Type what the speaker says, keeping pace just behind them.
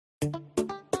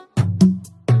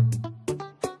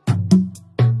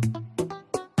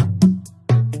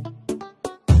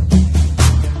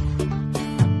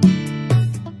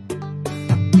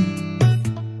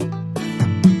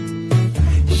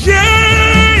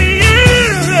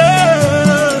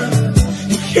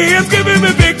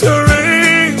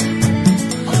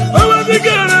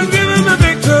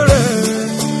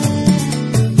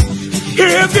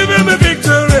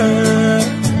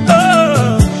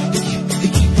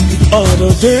All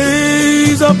the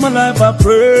days of my life I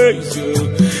praise you.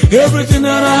 Everything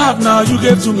that I have now you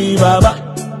gave to me, Baba.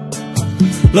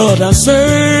 Lord, I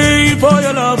say for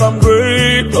your love I'm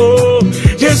grateful.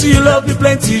 Yes, you love me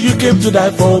plenty, you came to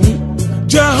die for me.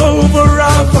 Jehovah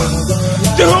Rapha,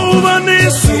 Jehovah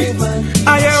Nissi,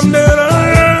 I am that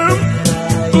I am.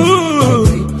 Ooh.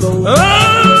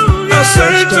 Oh, I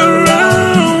search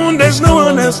around, there's no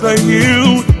one else like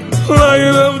you.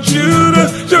 Lion of Judah,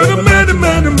 you're the man, the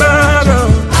man, the man.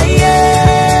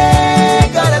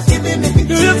 God has given me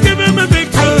victory. He has given me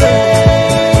victory.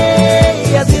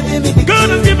 He has given me victory. God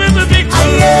has given me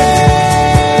victory.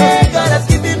 God has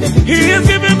given me victory. He has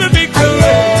given me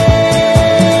victory.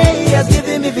 He has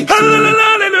given me victory.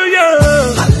 Hallelujah.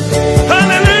 Hallelujah.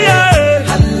 Hallelujah.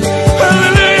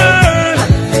 Hallelujah.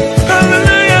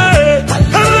 Hallelujah.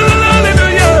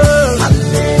 Hallelujah.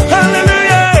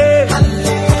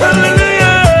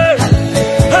 Hallelujah.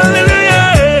 Hallelujah.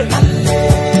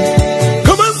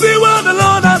 Come and see what the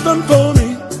Lord has done for me.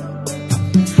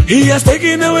 He has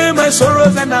taken away my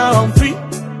sorrows and now I'm free.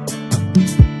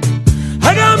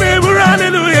 I got me,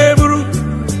 hallelujah, bro.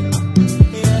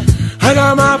 I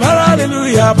got my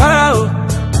hallelujah, power.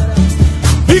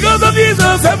 Because of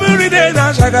Jesus, every day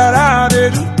I shakara they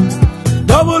do.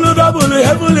 Double,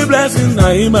 heavenly blessings, now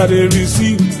him I they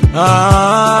receive.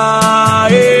 Ah,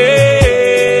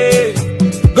 yeah.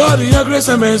 God, in your grace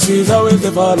and mercy is always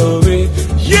to follow me.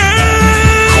 Yeah.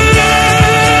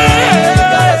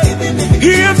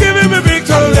 He has given me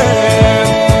victory.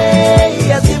 He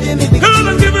has given me victory. God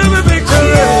has given me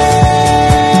victory.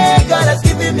 God has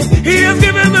given me victory. He has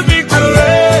given me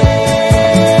victory.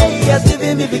 He has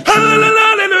given me victory.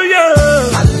 Hallelujah.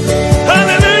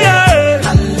 Hallelujah.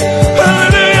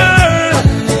 Hallelujah.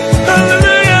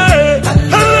 Hallelujah.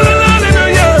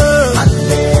 Hallelujah.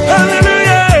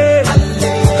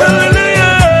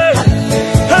 Hallelujah.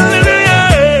 Hallelujah.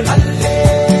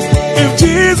 If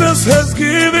Jesus has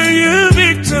given you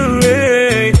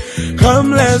victory, come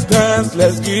let's dance,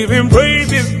 let's give him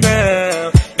praises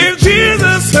now. If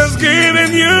Jesus has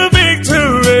given you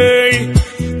victory,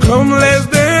 come let's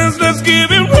dance, let's give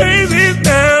him praises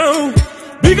now.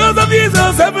 Because of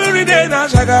Jesus, every day now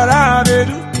shakara they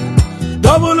do.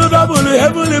 Double,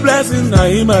 heavenly blessings, now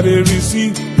him I they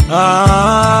receive.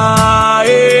 Ah,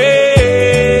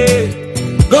 yeah.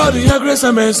 God, in your grace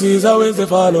and mercy is always to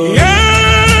follow. Yeah.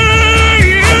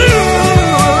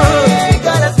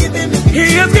 God has given me victory.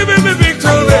 He has given me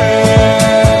victory.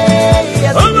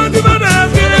 Oh, my God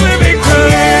has given me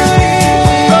victory.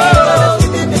 Oh,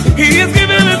 He has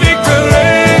given me victory.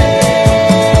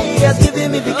 He has given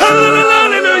me victory.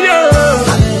 Hallelujah.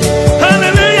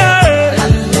 Hallelujah.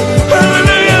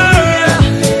 Hallelujah.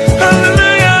 Hallelujah.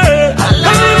 Hallelujah.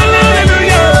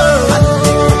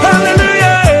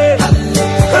 Hallelujah.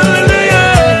 Hallelujah.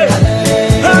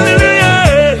 Hallelujah.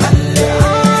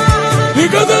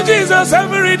 Because of Jesus,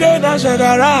 every day that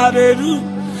shakara they do.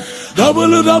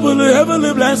 Double,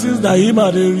 heavenly blessings that him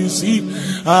I they receive.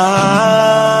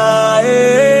 Ah,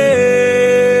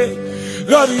 yeah.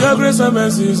 God, in your grace and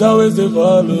mercy is always to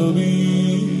follow me.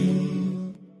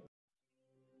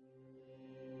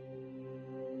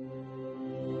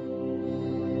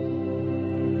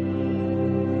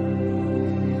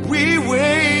 We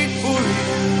wait for you.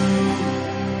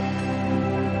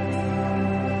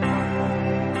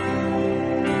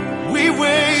 We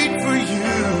wait for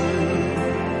you.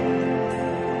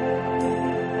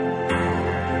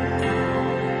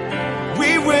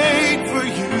 We wait for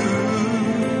you.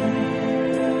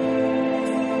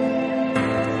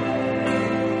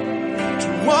 To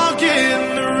walk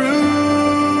in the room.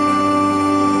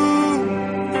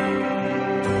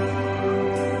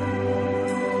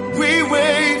 We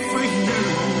wait for you.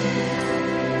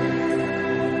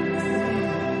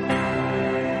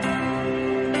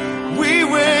 We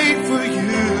wait for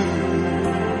you.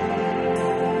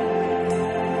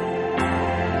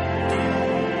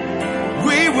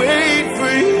 We wait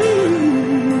for you.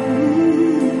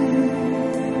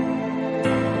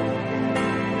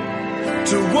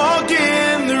 To walk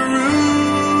in the room.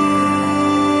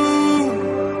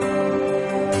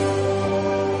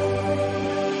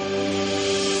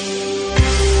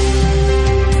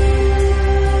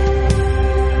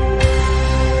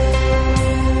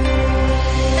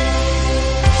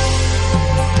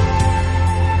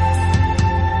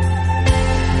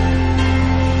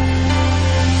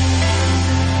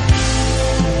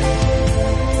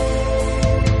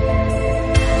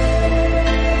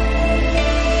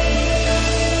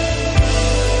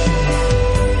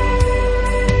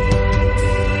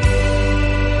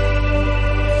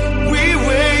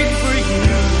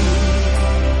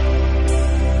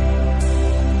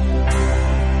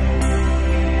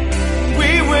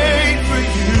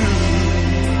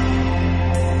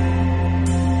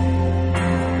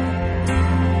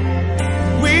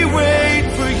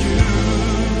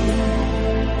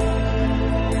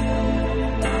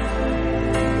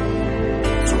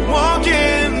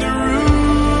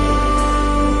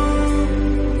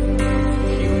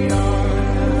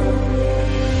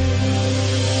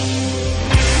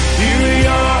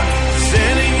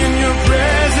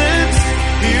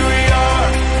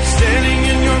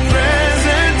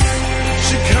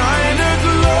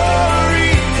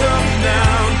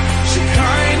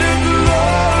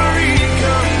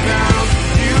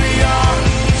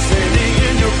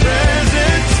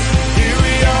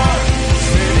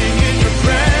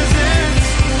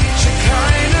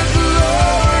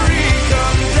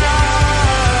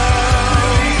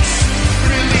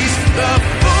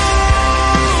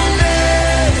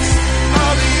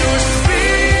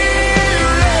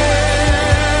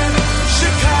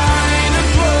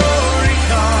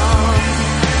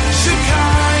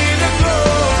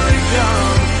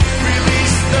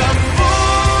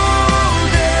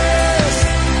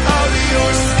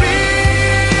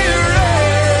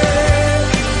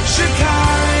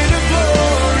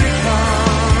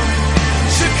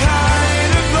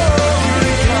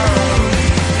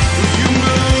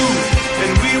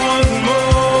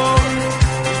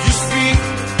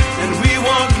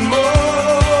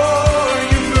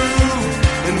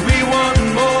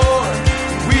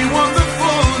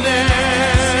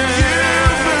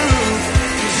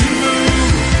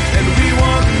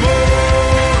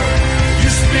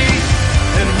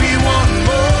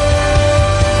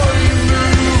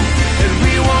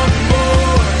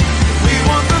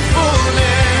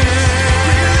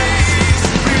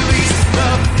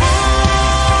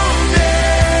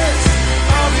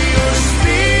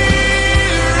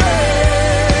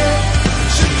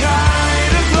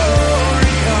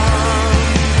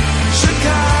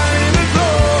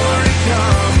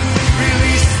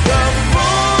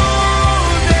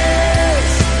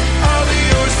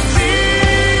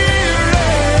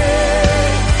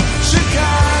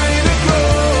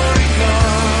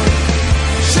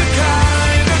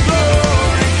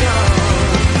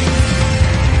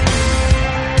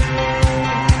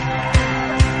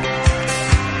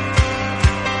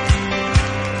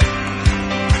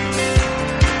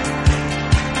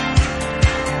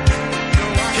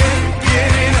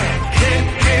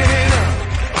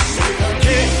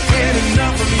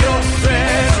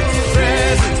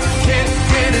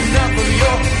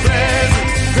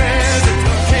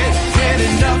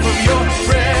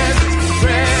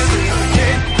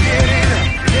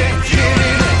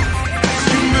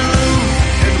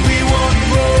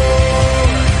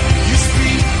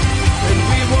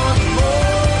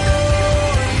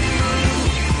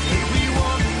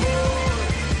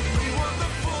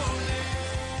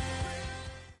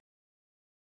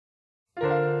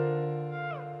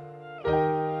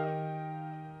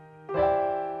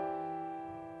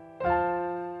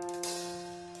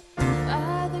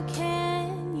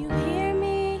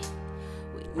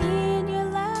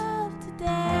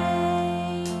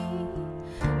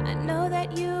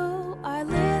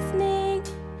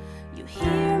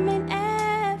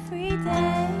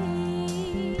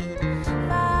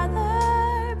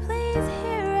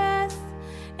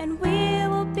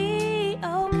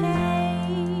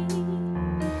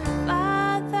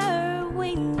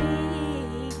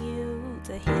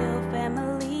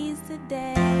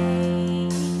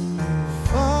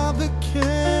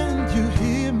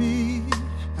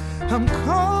 I'm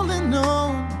calling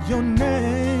on your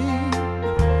name.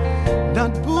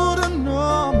 Not Buddha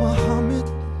nor Muhammad,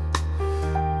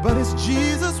 but it's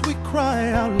Jesus we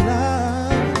cry out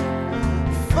loud.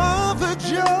 Father,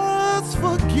 just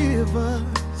forgive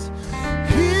us.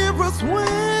 Hear us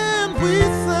when we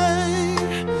say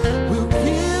we'll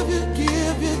give you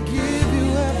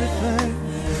everything,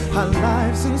 our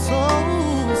lives and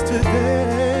souls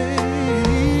today.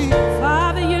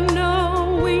 Father, you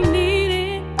know we need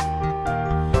it.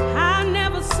 I've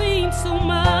never seen so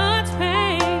much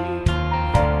pain.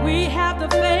 We have the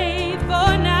faith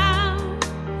for now.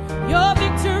 Your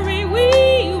victory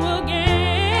we will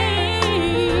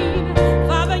gain.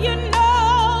 Father, you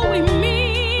know we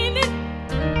mean it.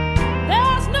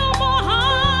 There's no more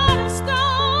heart of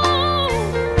stone.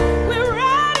 We're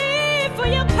ready for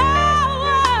your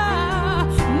power.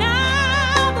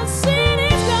 Now the sin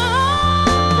is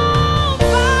gone.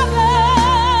 Father,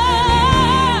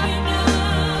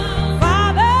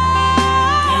 Father,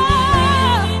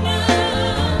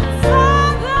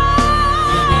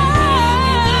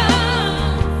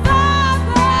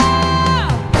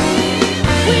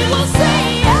 we will say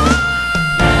yes.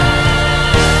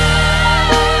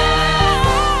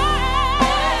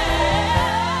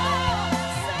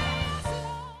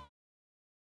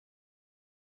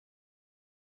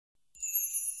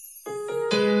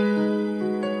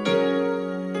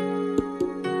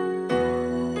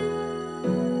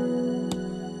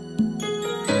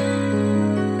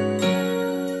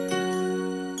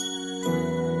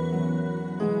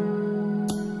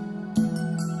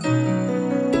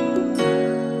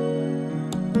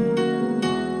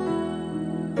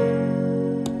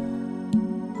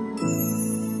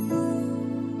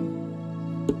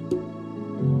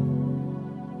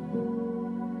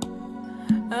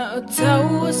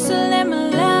 Tawassalam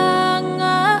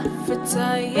langa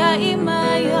fataya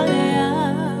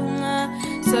imayalanga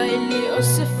sa ili o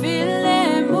sa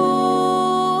filemu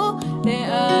le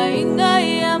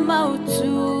aingaya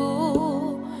mautu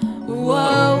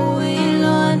wow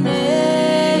ilone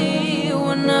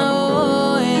wana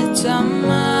o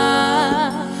etama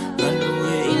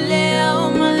alue ile o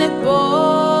malepo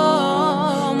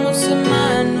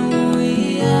musamanu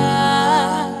ya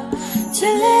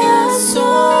telea so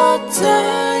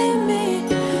time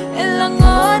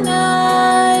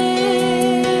elangonai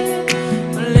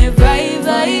male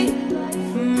vai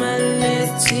male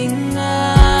tinga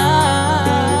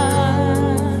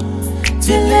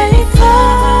telefa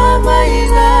mai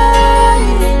lai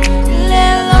le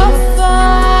lofa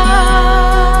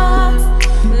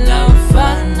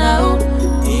now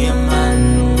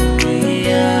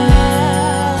yamanuia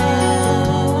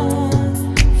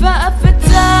fa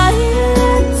afatai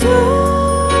tu.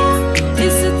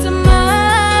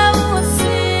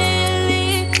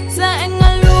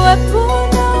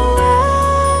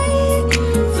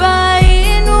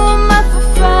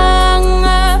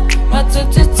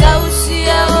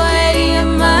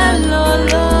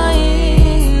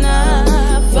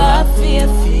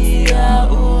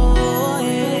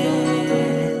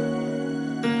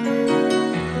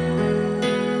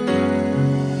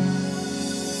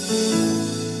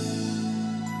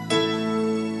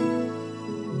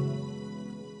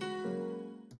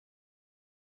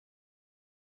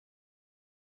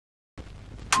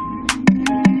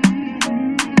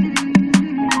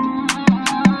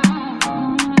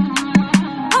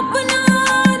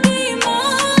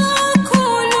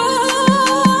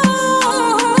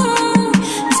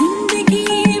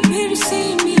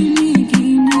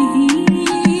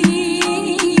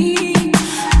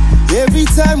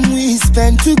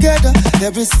 Together,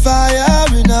 there is fire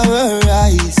in our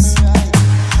eyes.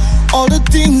 All the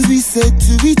things we say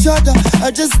to each other are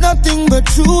just nothing but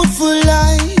truthful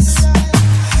lies.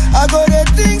 I got the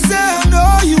things that I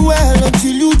know you well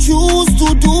until you choose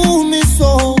to do me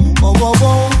so. Oh, oh,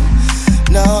 oh.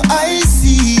 Now I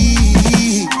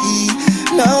see,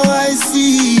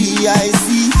 I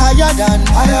see higher than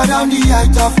the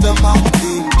height of the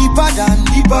mountain, deeper than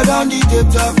the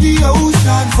depth of the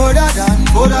ocean, further than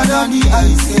the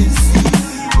eyes can see.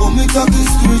 When we talking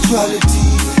spirituality,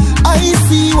 I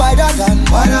see wider than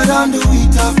the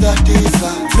width of the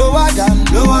desert, lower than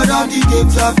the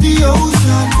depth of the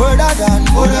ocean, further than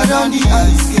the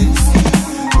eyes can see.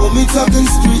 When we talking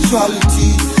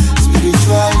spirituality,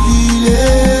 spiritual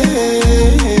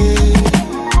healing.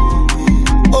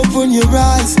 Open your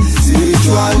eyes,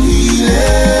 spiritual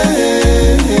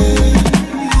healing.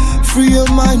 Free your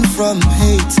mind from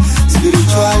hate,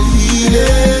 spiritual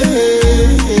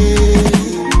healing.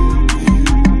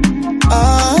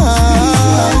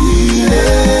 Spiritual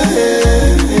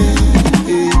healing.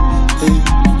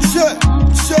 Sure.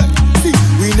 See,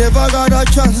 we never got a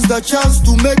chance, the chance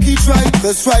to make it right.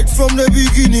 Cause right from the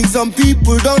beginning, some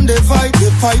people done they fight. They're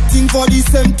fighting for the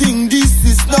same thing, this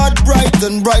is not bright.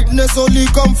 And brightness only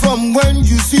come from when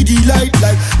you see the light.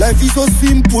 Like life is so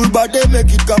simple, but they make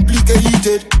it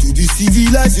complicated. To be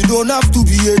civilized, you don't have to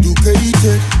be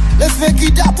educated. Let's make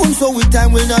it happen so with time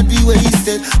will not be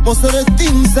wasted. Most of the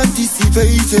things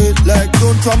anticipated. Like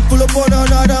don't trample upon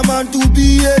another man to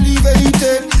be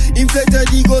elevated. Inflated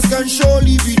egos can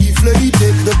surely be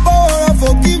deflated. The power of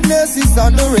forgiveness is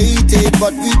underrated,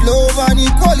 but with love and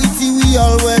equality we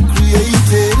all were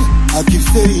created. I keep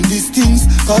saying these things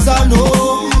cause I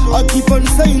know. I keep on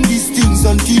saying these things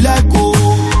until I go.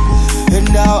 And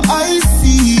now I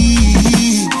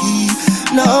see.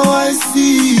 Now I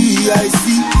see.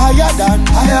 Higher than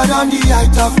the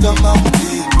height of the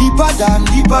mountain. Deeper than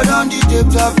the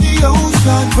depth of the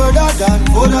ocean. Further than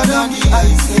the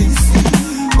ice can see.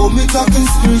 Oh, me talking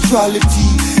spirituality.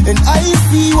 And I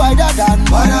see wider than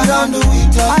the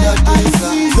width of the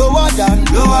desert. Lower than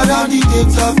the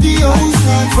depth of the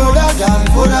ocean. Further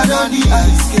than the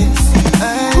ice can see.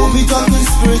 Oh, me talking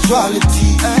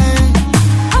spirituality.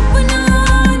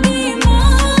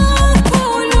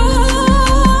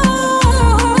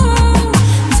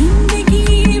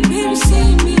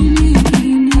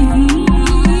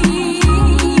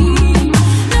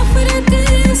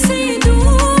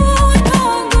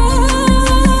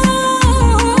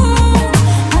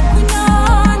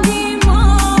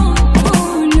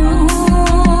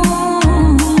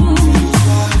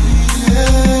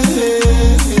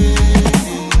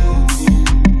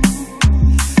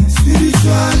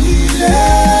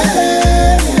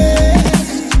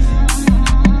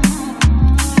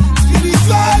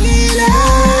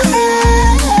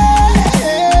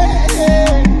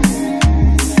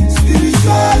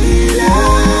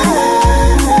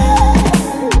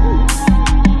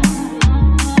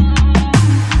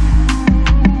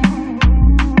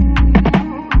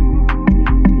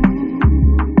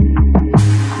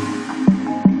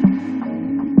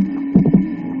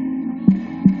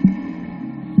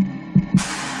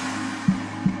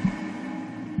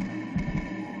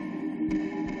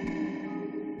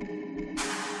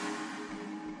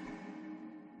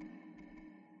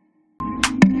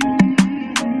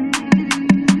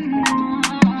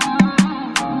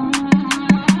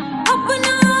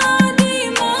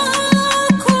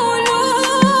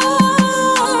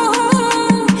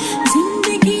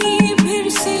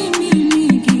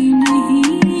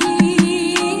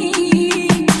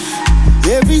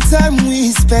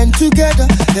 Together,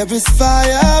 there is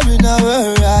fire in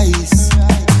our eyes.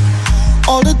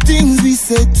 All the things we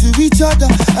say to each other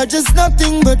are just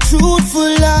nothing but truthful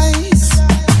lies.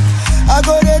 I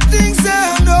got the things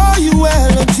that I know you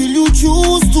well until you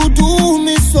choose to do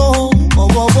me so.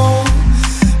 Oh, oh, oh.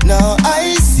 Now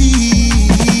I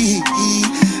see.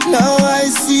 Now I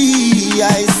see.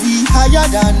 Higher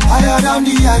than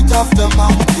the height of the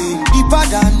mountain. Deeper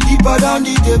than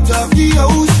the depth of the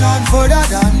ocean. Further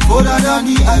than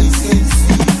the ice can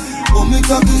see. Oh, me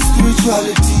talking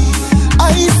spirituality.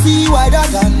 I see wider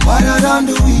than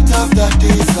the width of the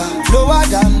desert. Lower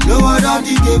than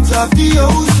the depth of the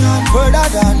ocean. Further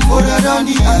than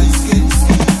the ice can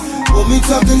see. Oh, me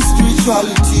talking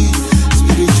spirituality.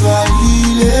 Spiritual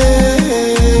healing.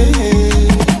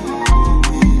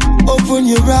 Open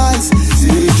your eyes.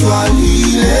 Spiritual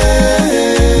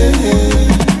healing.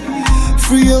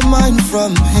 Free your mind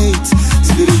from hate.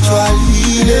 Spiritual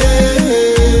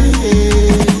healing.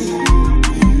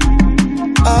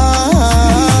 Spiritual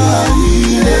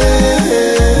healing.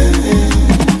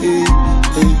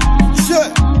 Sure.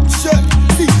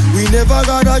 See, we never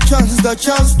got a chance, the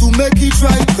chance to make it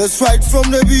right. Cause right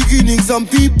from the beginning, some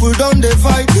people done they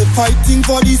fight. They're fighting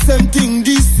for the same thing,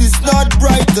 this is not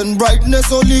bright. And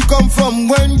brightness only come from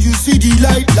when you see the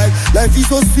light. Like life is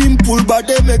so simple, but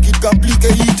they make it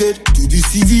complicated. To be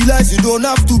civilized, you don't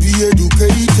have to be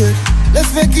educated.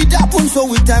 Let's make it happen so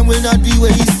with time will not be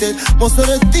wasted. Most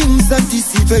of the things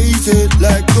anticipated.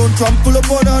 Like don't trample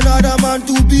upon another man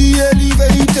to be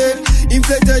elevated.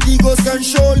 Inflated egos can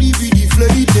surely be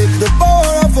deflated. The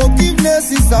power of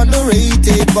forgiveness is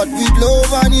underrated, but with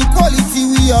love and equality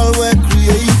we all were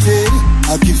created.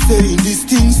 I keep saying these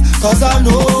things cause I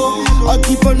know. I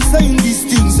keep on saying these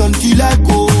things until I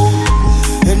go.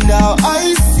 And now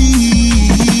I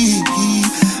see.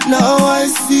 Now I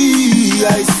see.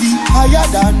 Higher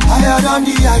than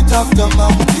the height of the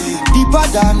mountain. Deeper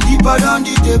than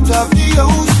the depth of the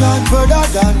ocean. Further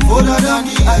than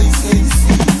the ice can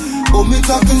see. Oh, me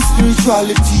talking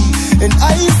spirituality. And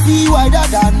I see wider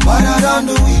than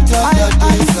the width of the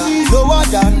desert. Lower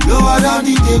than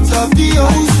the depth of the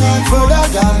ocean. Further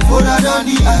than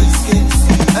the ice can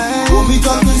see.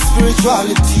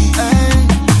 spirituality.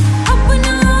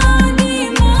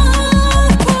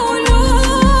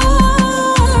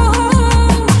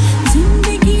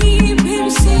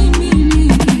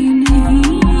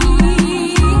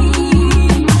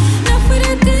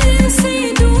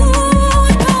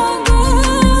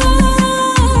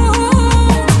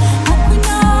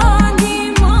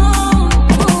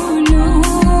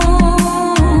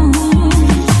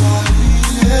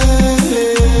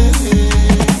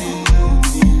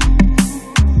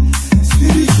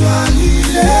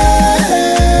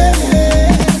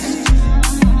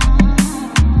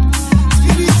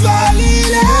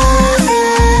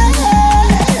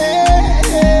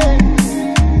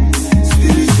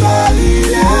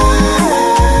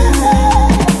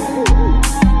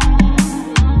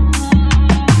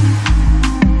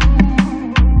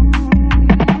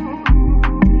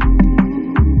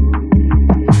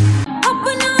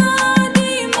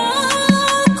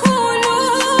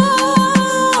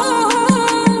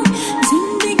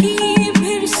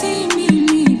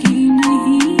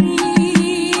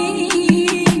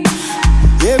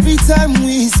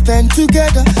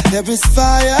 Together, there is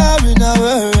fire in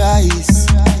our eyes.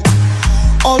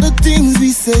 All the things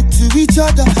we say to each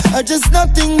other are just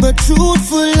nothing but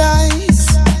truthful lies.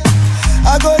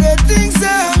 I got the things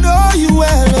that I know you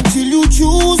well until you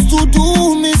choose to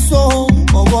do me so.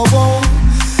 Oh, oh, oh.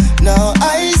 Now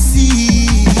I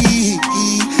see,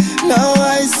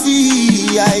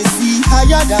 I see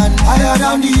higher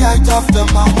than the height of the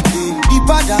mountain,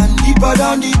 deeper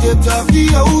than the depth of the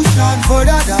ocean,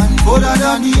 further than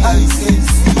the eyes can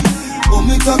see. Oh,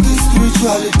 me talking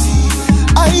spirituality.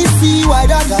 I see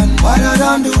wider than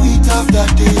the width of the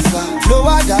desert,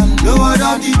 lower than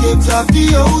the depth of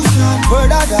the ocean,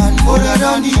 further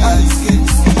than the eyes can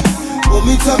see. Oh,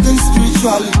 me talking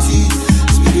spirituality,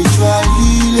 spiritual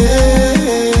healing.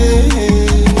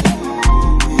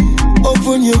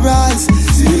 Open your eyes,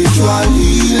 spiritual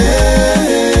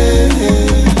healing.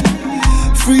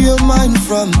 Free your mind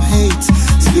from hate,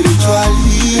 spiritual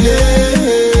healing.